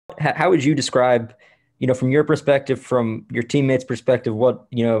how would you describe, from your perspective, from your teammates' perspective, what,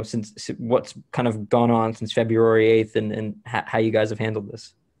 since what's kind of gone on since February 8th and how you guys have handled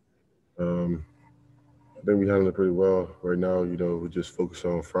this? I think we handled it pretty well. Right now, we just focus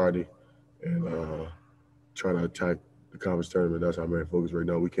on Friday and trying to attack the conference tournament. That's our main focus right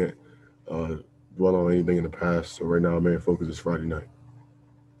now. We can't uh, dwell on anything in the past. So right now, our main focus is Friday night.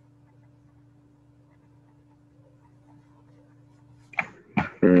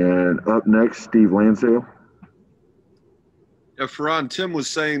 And up next, Steve Lansdale. Yeah, Feron, Tim was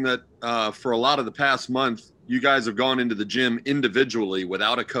saying that for a lot of the past month, you guys have gone into the gym individually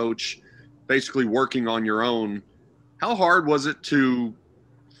without a coach, basically working on your own. How hard was it to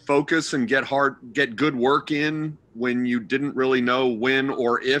focus and get good work in when you didn't really know when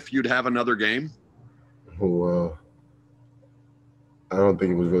or if you'd have another game? Well, I don't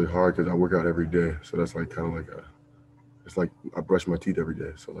think it was really hard because I work out every day. So that's like kind of like it's like I brush my teeth every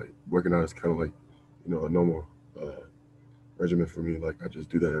day. So like working out is kind of like, a normal regimen for me. Like I just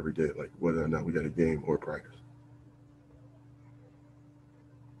do that every day, like whether or not we got a game or practice.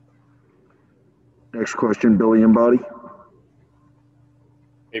 Next question, Billy Embody.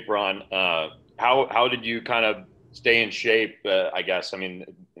 Hey, Ron, how did you kind of stay in shape, I guess? I mean,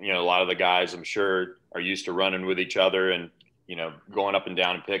 a lot of the guys, I'm sure, are used to running with each other and, going up and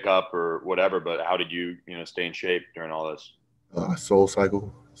down and pick up or whatever, but how did you, stay in shape during all this? I soul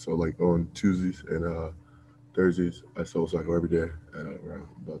cycle. So like on Tuesdays and Thursdays, I soul cycle every day at around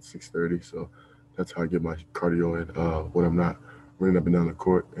about 6:30. So that's how I get my cardio in when I'm not running up and down the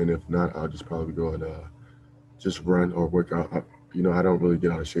court. And if not, I'll just probably go and just run or work out. I don't really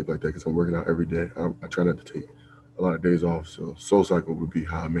get out of shape like that because I'm working out every day. I try not to take a lot of days off. So soul cycle would be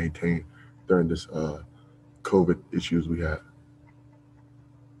how I maintain during this COVID issues we had.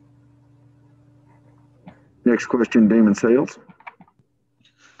 Next question, Damon Sales.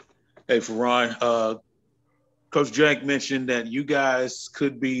 Hey, Feron, Coach Jank mentioned that you guys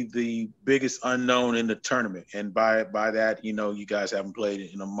could be the biggest unknown in the tournament. And by that, you guys haven't played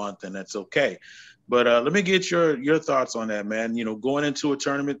in a month, and that's okay. But let me get your thoughts on that, man. Going into a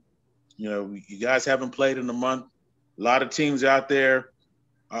tournament, you guys haven't played in a month. A lot of teams out there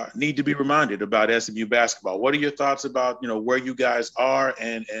need to be reminded about SMU basketball. What are your thoughts about, where you guys are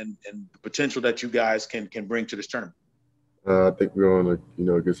and the potential that you guys can bring to this tournament? I think we're on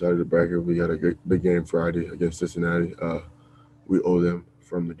a good side of the bracket. We had a big game Friday against Cincinnati. We owe them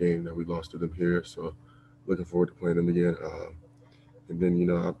from the game that we lost to them here. So looking forward to playing them again. And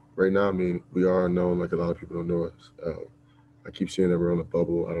then, right now, I mean, we are unknown, like a lot of people don't know us. I keep seeing that we're on a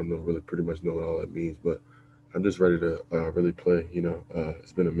bubble. I don't know, really pretty much know what all that means, but I'm just ready to really play.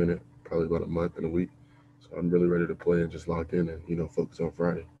 It's been a minute, probably about a month and a week. So I'm really ready to play and just lock in and, focus on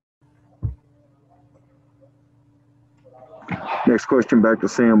Friday. Next question, back to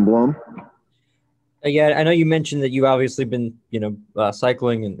Sam Blum. Yeah, I know you mentioned that you've obviously been,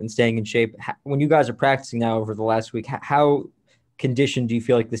 cycling and staying in shape. When you guys are practicing now over the last week, how conditioned do you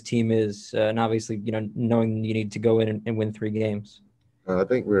feel like this team is? And obviously, knowing you need to go in and win 3 games. I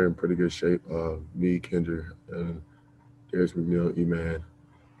think we're in pretty good shape. Me, Kendric, Darius McNeil, E-Man,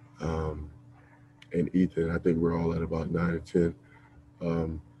 and Ethan. I think we're all at about 9 or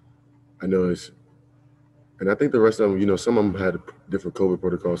 10. I know and I think the rest of them, some of them had different COVID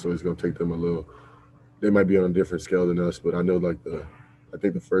protocols, so it's going to take them a little. They might be on a different scale than us, but I know I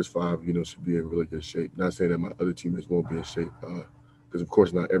think the first 5, should be in really good shape. Not saying that my other teammates won't be in shape, because of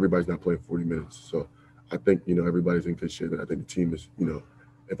course not everybody's not playing 40 minutes. So I think everybody's in good shape, and I think the team is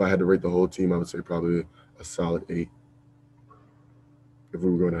if I had to rate the whole team, I would say probably a solid 8. If we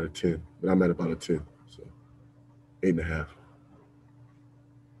were going out of 10, but I'm at about a 10, so 8.5.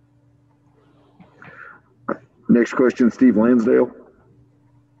 Next question, Steve Lansdale.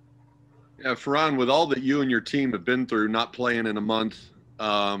 Yeah, Feron, with all that you and your team have been through, not playing in a month,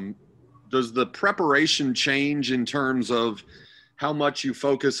 does the preparation change in terms of how much you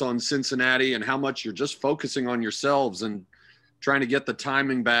focus on Cincinnati and how much you're just focusing on yourselves and trying to get the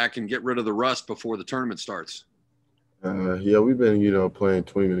timing back and get rid of the rust before the tournament starts? Yeah, we've been, playing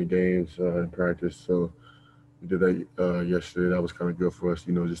 20-minute games in practice. So we did that yesterday. That was kind of good for us,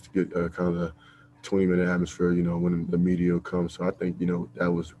 just to get kind of the 20-minute atmosphere, when the media comes. So I think,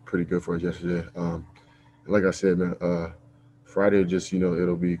 that was pretty good for us yesterday. And like I said, man, Friday just,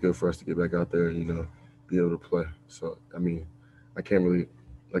 it'll be good for us to get back out there and, be able to play. So, I mean, I can't really,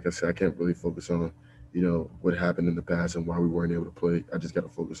 like I said, I can't really focus on, what happened in the past and why we weren't able to play. I just got to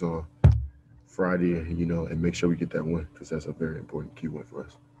focus on Friday, and make sure we get that win, because that's a very important key win for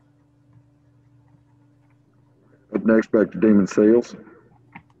us. Up next, back to Damon Sales.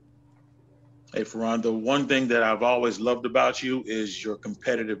 Hey, Feron, the one thing that I've always loved about you is your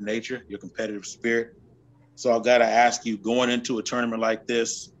competitive nature, your competitive spirit. So I've got to ask you, going into a tournament like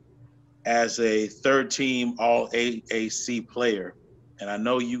this as a third-team All AAC player, and I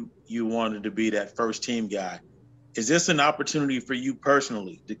know you wanted to be that first-team guy. Is this an opportunity for you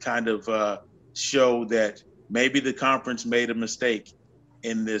personally to kind of show that maybe the conference made a mistake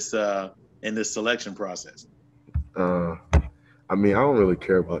in this selection process? I mean, I don't really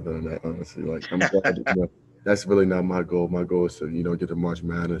care about none of that, honestly. Like, I'm glad, that's really not my goal. My goal is to, get to March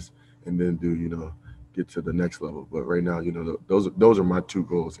Madness and then get to the next level. But right now, those are my two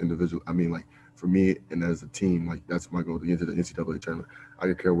goals individually. I mean, like, for me and as a team, like, that's my goal to get to the NCAA tournament. I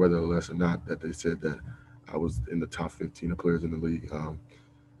could care whether or less or not that they said that I was in the top 15 of players in the league.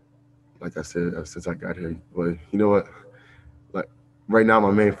 Like I said, since I got here. But you know what? Like, right now,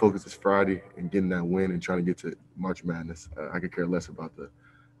 my main focus is Friday and getting that win and trying to get to March Madness. I could care less about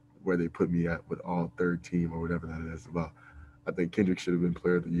where they put me at with all third team or whatever that is about. I think Kendrick should have been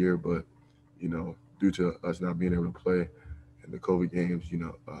player of the year, but due to us not being able to play in the COVID games,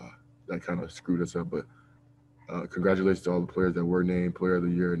 that kind of screwed us up. But congratulations to all the players that were named player of the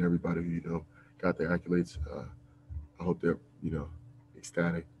year and everybody who got their accolades. I hope they're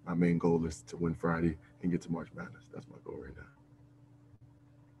ecstatic. My main goal is to win Friday and get to March Madness. That's my goal right now.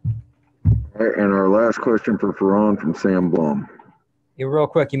 All right, and our last question for Feron from Sam Blum. Yeah, real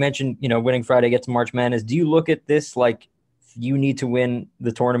quick, you mentioned, winning Friday, get to March Madness. Do you look at this like you need to win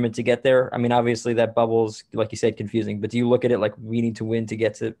the tournament to get there? I mean, obviously that bubble's, like you said, confusing, but do you look at it like we need to win to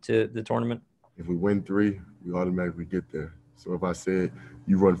get to the tournament? If we win 3, we automatically get there. So if I said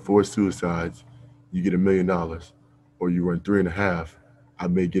you run 4 suicides, you get $1 million, or you run 3.5, I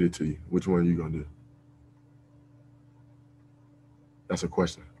may get it to you. Which one are you going to do? That's a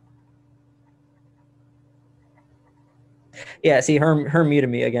question. Yeah, see, Herm muted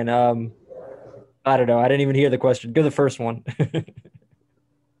me again. I don't know. I didn't even hear the question. Go the first one.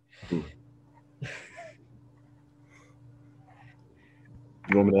 You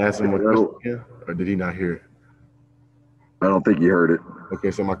want me to ask him what question again, or did he not hear it? I don't think you heard it.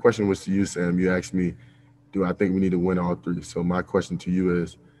 Okay, so my question was to you, Sam. You asked me, do I think we need to win all 3? So my question to you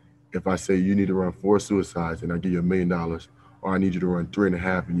is, if I say you need to run 4 suicides and I give you $1 million, or I need you to run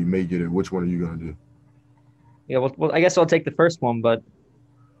 3.5 and you may get it, which one are you going to do? Yeah, well, I guess I'll take the first one, but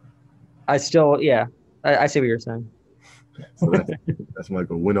I still, I see what you're saying. So that's my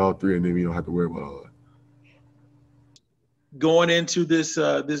goal. Win all 3, and then we don't have to worry about all that. Going into this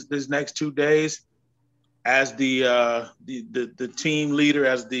next 2 days, as the team leader,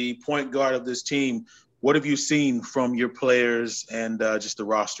 as the point guard of this team, what have you seen from your players and just the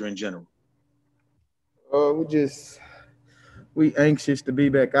roster in general? We anxious to be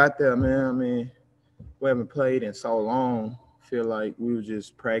back out there, man. I mean, we haven't played in so long. Feel like we were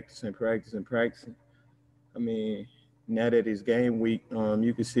just practicing. I mean, now that it's game week,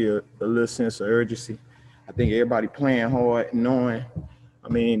 you can see a little sense of urgency. I think everybody playing hard, knowing,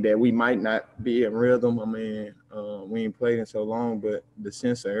 that we might not be in rhythm. We ain't played in so long, but the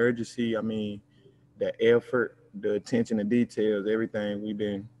sense of urgency, the effort, the attention to details, everything,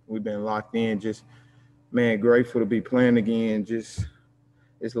 we've been locked in. Just, man, grateful to be playing again. Just,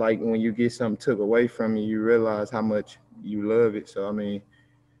 it's like when you get something took away from you, you realize how much you love it. So,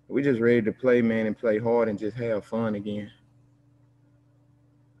 we just ready to play, man, and play hard and just have fun again.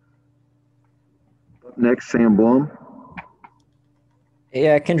 Next, Sam Blum.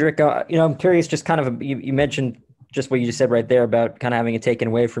 Yeah, Kendrick, I'm curious, just kind of, you mentioned just what you just said right there about kind of having it taken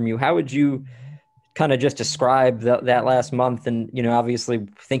away from you. How would you kind of just describe that last month and, obviously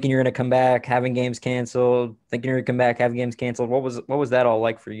thinking you're going to come back, having games canceled, thinking you're going to come back, having games canceled? What was that all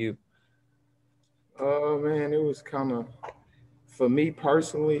like for you? Man, it was kind of, for me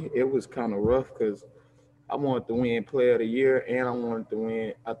personally, it was kind of rough because I wanted to win Player of the Year and I wanted to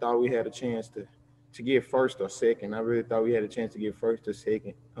win. I thought we had a chance to get first or second. I really thought we had a chance to get first or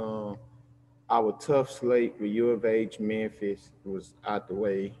second. Our tough slate with U of H, Memphis was out the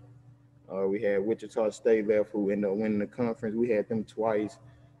way. We had Wichita State left, who ended up winning the conference. We had them twice.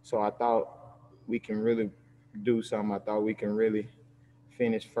 So I thought we can really do something. I thought we can really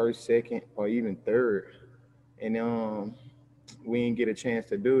finish first, second, or even third. And we didn't get a chance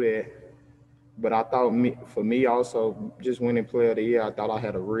to do that. But I thought for me also, just winning Player of the Year, I thought I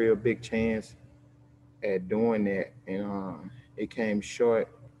had a real big chance at doing that. And it came short.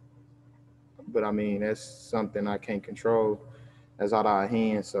 But, that's something I can't control. That's out of our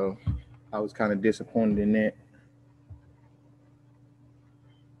hands. So I was kind of disappointed in that.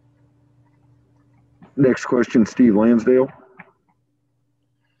 Next question, Steve Lansdale.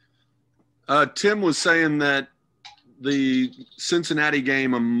 Tim was saying that the Cincinnati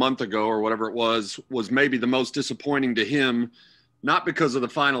game a month ago or whatever it was maybe the most disappointing to him, not because of the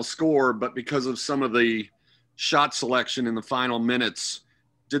final score, but because of some of the shot selection in the final minutes.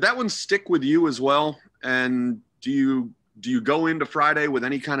 Did that one stick with you as well? And do you go into Friday with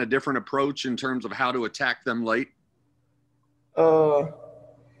any kind of different approach in terms of how to attack them late?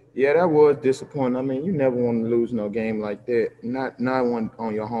 Yeah, that was disappointing. I mean, you never want to lose no game like that. Not one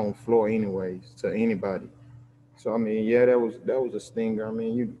on your home floor anyways, to anybody. So I mean, yeah, that was a stinger. I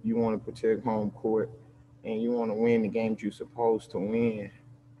mean, you want to protect home court and you want to win the games you're supposed to win,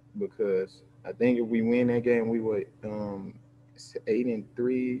 because I think if we win that game, we would 8-3,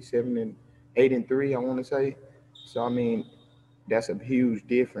 8-3, I want to say. So I mean, that's a huge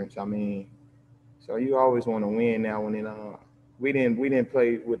difference. I mean, so you always want to win now. When we didn't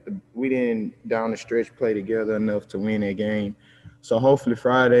down the stretch play together enough to win that game. So hopefully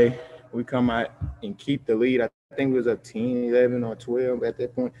Friday we come out and keep the lead. I think it was up 10, 11, or 12 at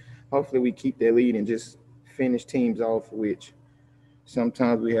that point. Hopefully we keep that lead and just finish teams off, which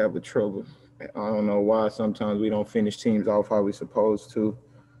sometimes we have a trouble. I don't know why sometimes we don't finish teams off how we're supposed to.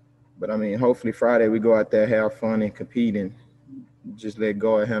 But I mean, hopefully Friday we go out there, have fun, and compete, and just let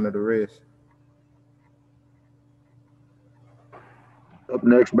God handle the rest. Up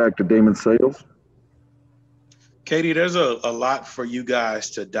next, back to Damon Sales. Katie, there's a lot for you guys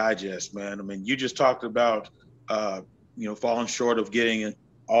to digest, man. I mean, you just talked about, falling short of getting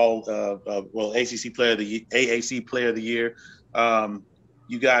all, AAC Player of the Year.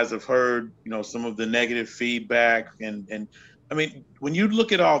 You guys have heard, some of the negative feedback, and I mean, when you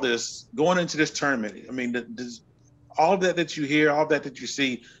look at all this going into this tournament, I mean, does all of that you hear, all that you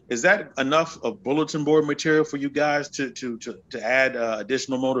see, is that enough of bulletin board material for you guys to add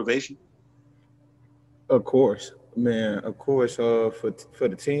additional motivation? Of course, man. Of course. For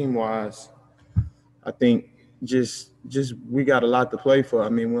the team wise, I think just we got a lot to play for. I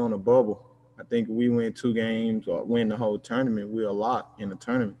mean, we're on a bubble. I think if we win 2 games or win the whole tournament, we're a lot in the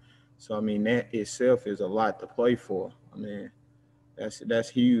tournament. So I mean, that itself is a lot to play for. I mean, that's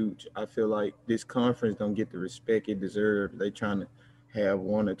huge. I feel like this conference don't get the respect it deserves. They trying to have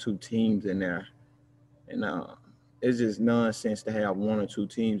 1 or 2 teams in there, and it's just nonsense to have 1 or 2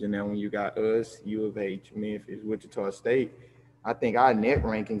 teams in there when you got us, U of H, Memphis, Wichita State. I think our net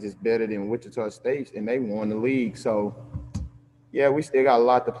rankings is better than Wichita State's, and they won the league. So, yeah, we still got a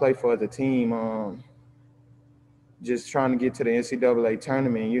lot to play for as a team. Just trying to get to the NCAA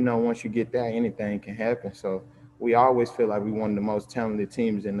tournament. Once you get there, anything can happen. So we always feel like we one of the most talented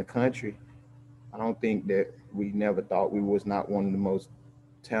teams in the country. I don't think that we never thought we was not one of the most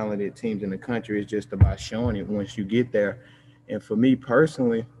talented teams in the country. It's just about showing it once you get there. And for me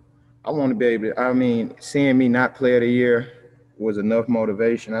personally, I want to be able to, seeing me not Player of the Year was enough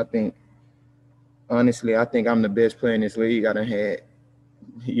motivation. Honestly, I think I'm the best player in this league. I done had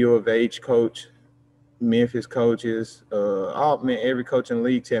U of H coach, Memphis coaches, every coach in the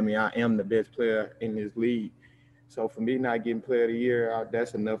league tell me I am the best player in this league. So for me not getting Player of the Year,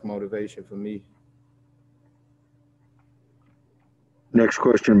 that's enough motivation for me. Next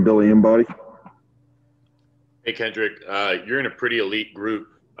question, Billy Embody. Hey, Kendric, you're in a pretty elite group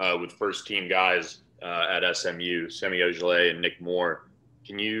with first-team guys at SMU, Semi Ojeleye and Nick Moore.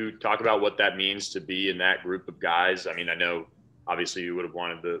 Can you talk about what that means to be in that group of guys? I mean, I know obviously you would have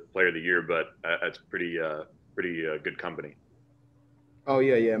wanted the Player of the Year, but that's pretty good company. Oh,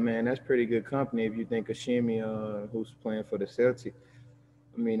 yeah, man. That's pretty good company. If you think of Shimmy, who's playing for the Celtics,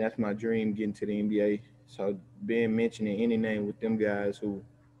 I mean, that's my dream, getting to the NBA. So being mentioned in any name with them guys who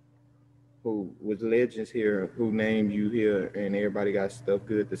was legends here, who named you here, and everybody got stuff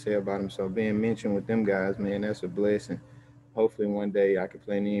good to say about them. So being mentioned with them guys, man, that's a blessing. Hopefully one day I can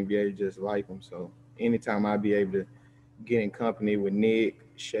play in the NBA just like them. So anytime I be able to get in company with Nick,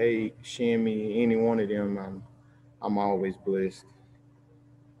 Shay, Shimmy, any one of them, I'm always blessed.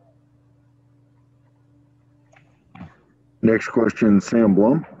 Next question, Sam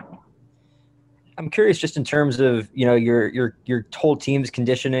Blum. I'm curious, just in terms of your whole team's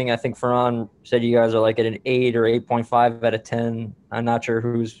conditioning. I think Feron said you guys are like at an 8 or 8.5 out of 10. I'm not sure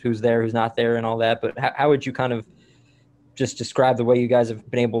who's there, who's not there, and all that. But how would you kind of just describe the way you guys have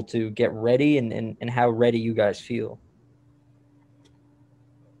been able to get ready and how ready you guys feel?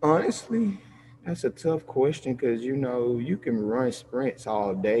 Honestly, that's a tough question because you can run sprints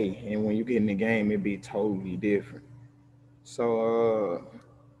all day, and when you get in the game, it'd be totally different. So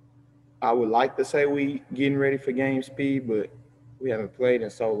I would like to say we getting ready for game speed, but we haven't played in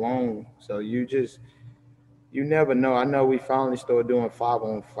so long. So you never know. I know we finally started doing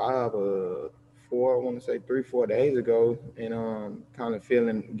 5-on-5 4, I want to say 3-4 days ago, and kind of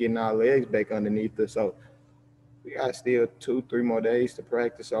getting our legs back underneath us. So we got still 2-3 more days to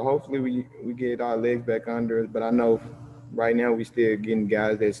practice. So hopefully we get our legs back under us. But I know right now we still getting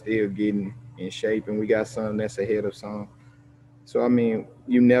guys that still getting in shape, and we got some that's ahead of some. So I mean,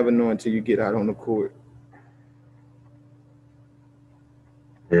 you never know until you get out on the court.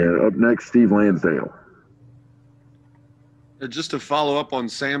 And up next, Steve Lansdale. Just to follow up on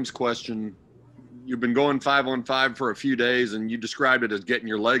Sam's question, you've been going 5-on-5 for a few days, and you described it as getting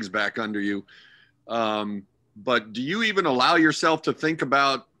your legs back under you. But do you even allow yourself to think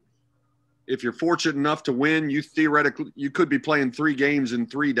about, if you're fortunate enough to win, you could be playing 3 games in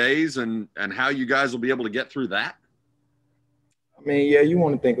 3 days, and how you guys will be able to get through that? I mean, yeah, you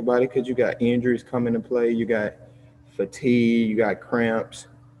want to think about it because you got injuries coming to play, you got fatigue, you got cramps,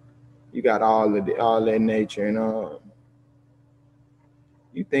 you got all that nature, and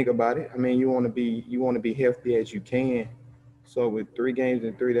you think about it. I mean, you want to be healthy as you can. So with 3 games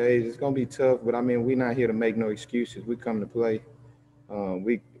in 3 days, it's gonna be tough. But I mean, we're not here to make no excuses. We come to play.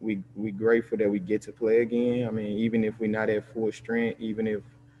 We grateful that we get to play again. I mean, even if we're not at full strength, even if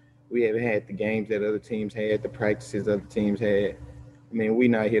we haven't had the games that other teams had, the practices other teams had. I mean, we're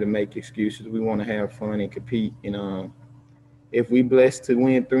not here to make excuses. We want to have fun and compete. And if we blessed to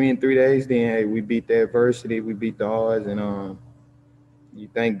win 3 in 3 days, then hey, we beat the adversity, we beat the odds, and you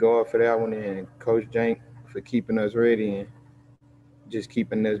thank God for that one, and Coach Jank for keeping us ready and just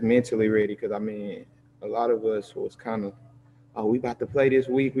keeping us mentally ready. Because I mean, a lot of us was kind of, oh, we about to play this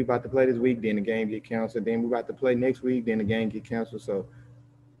week, then the game get canceled. Then we about to play next week, then the game get canceled. So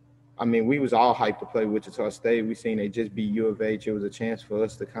I mean, we was all hyped to play Wichita State. We seen they just beat U of H. It was a chance for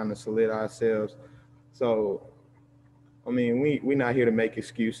us to kind of solidify ourselves. So, I mean, we not here to make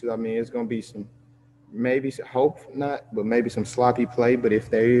excuses. I mean, it's going to be maybe hope not, but maybe some sloppy play. But if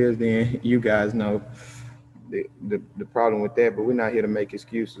there is, then you guys know the problem with that. But we're not here to make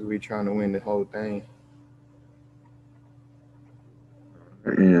excuses. We're trying to win the whole thing.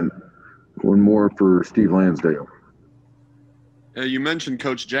 And one more for Steve Lansdale. You mentioned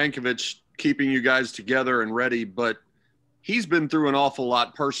Coach Jankovic keeping you guys together and ready, but he's been through an awful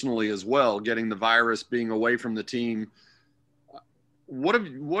lot personally as well, getting the virus, being away from the team. What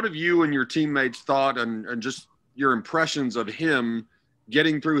have you and your teammates thought, and just your impressions of him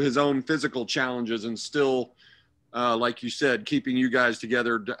getting through his own physical challenges and still, like you said, keeping you guys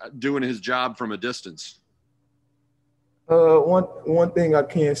together, doing his job from a distance? One thing I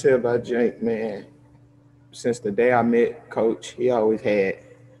can say about Jake, man, since the day I met Coach, he always had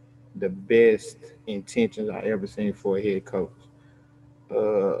the best intentions I ever seen for a head coach.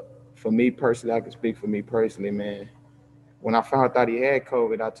 For me personally, I can speak for me personally, man. When I found out he had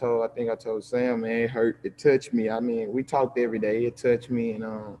COVID, I think I told Sam, man, it touched me. I mean, we talked every day. It touched me,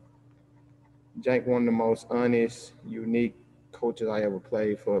 and Jake, one of the most honest, unique coaches I ever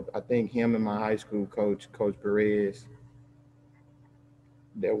played for. I think him and my high school coach, Coach Perez,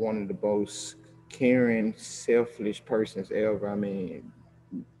 they're one of the most caring, selfish persons ever. I mean,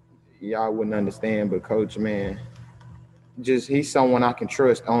 y'all wouldn't understand, but Coach, man, he's someone I can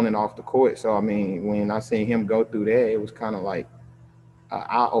trust on and off the court. So, I mean, when I seen him go through that, it was kind of like an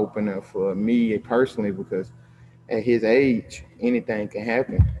eye-opener for me personally, because at his age, anything can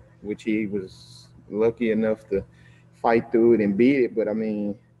happen, which he was lucky enough to fight through it and beat it. But, I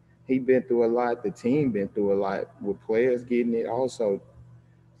mean, he been through a lot. The team been through a lot with players getting it also.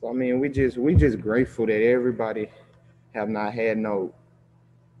 So, I mean, we just grateful that everybody have not had no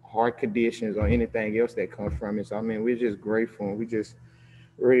heart conditions or anything else that comes from it. So, I mean, we're just grateful, and we just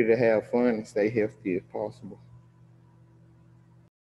ready to have fun and stay healthy if possible.